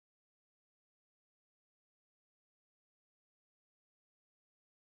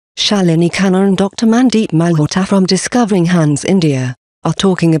Shalini Khanna and Dr. Mandeep Malhotra from Discovering Hands India are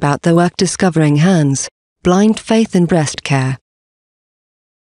talking about the work Discovering Hands, Blind Faith in Breast Care.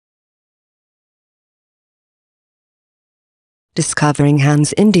 Discovering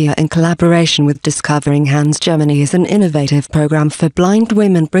Hands India in collaboration with Discovering Hands Germany is an innovative program for blind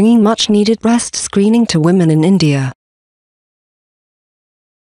women bringing much-needed breast screening to women in India.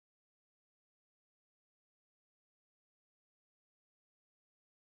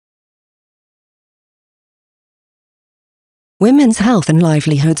 Women's health and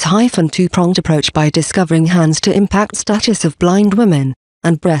livelihoods - two-pronged approach by Discovering Hands to impact status of blind women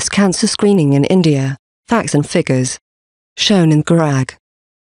and breast cancer screening in India. Facts and figures. Shown in Garag.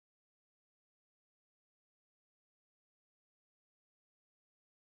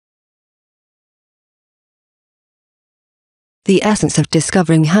 The essence of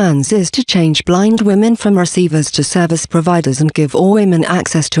Discovering Hands is to change blind women from receivers to service providers and give all women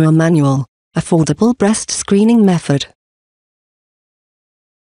access to a manual, affordable breast screening method.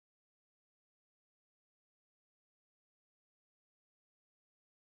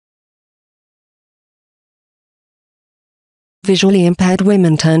 Visually impaired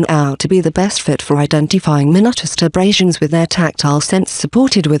women turn out to be the best fit for identifying minute abrasions with their tactile sense,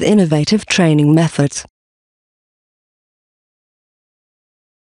 supported with innovative training methods.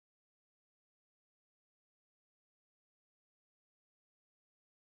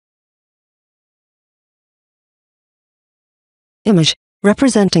 Image,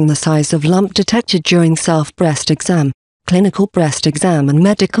 representing the size of lump detected during self-breast exam, clinical breast exam and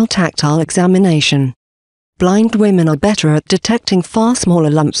medical tactile examination. Blind women are better at detecting far smaller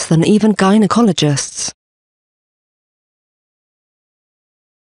lumps than even gynecologists.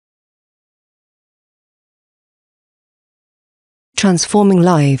 Transforming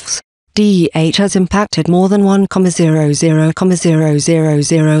lives. DEH has impacted more than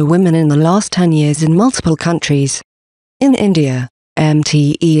 1,000,000 women in the last 10 years in multiple countries. In India,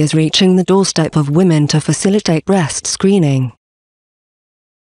 MTE is reaching the doorstep of women to facilitate breast screening.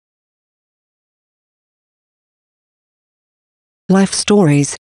 Life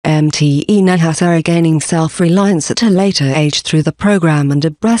stories. MTE Nahas are gaining self-reliance at a later age through the program and a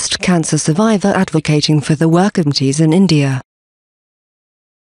breast cancer survivor advocating for the work of MTEs in India.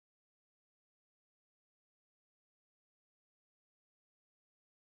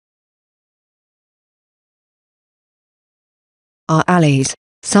 Our allies,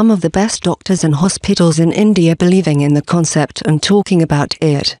 some of the best doctors and hospitals in India believing in the concept and talking about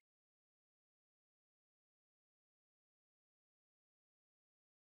it.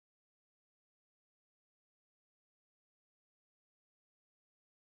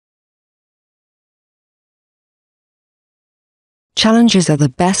 Challenges are the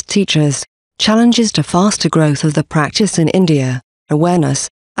best teachers. Challenges to faster growth of the practice in India: awareness,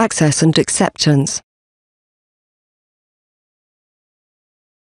 access and acceptance.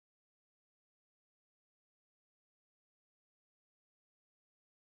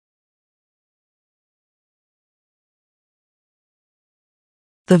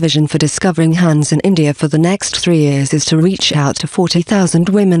 The vision for Discovering Hands in India for the next 3 years is to reach out to 40,000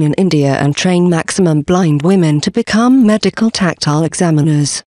 women in India and train maximum blind women to become medical tactile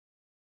examiners.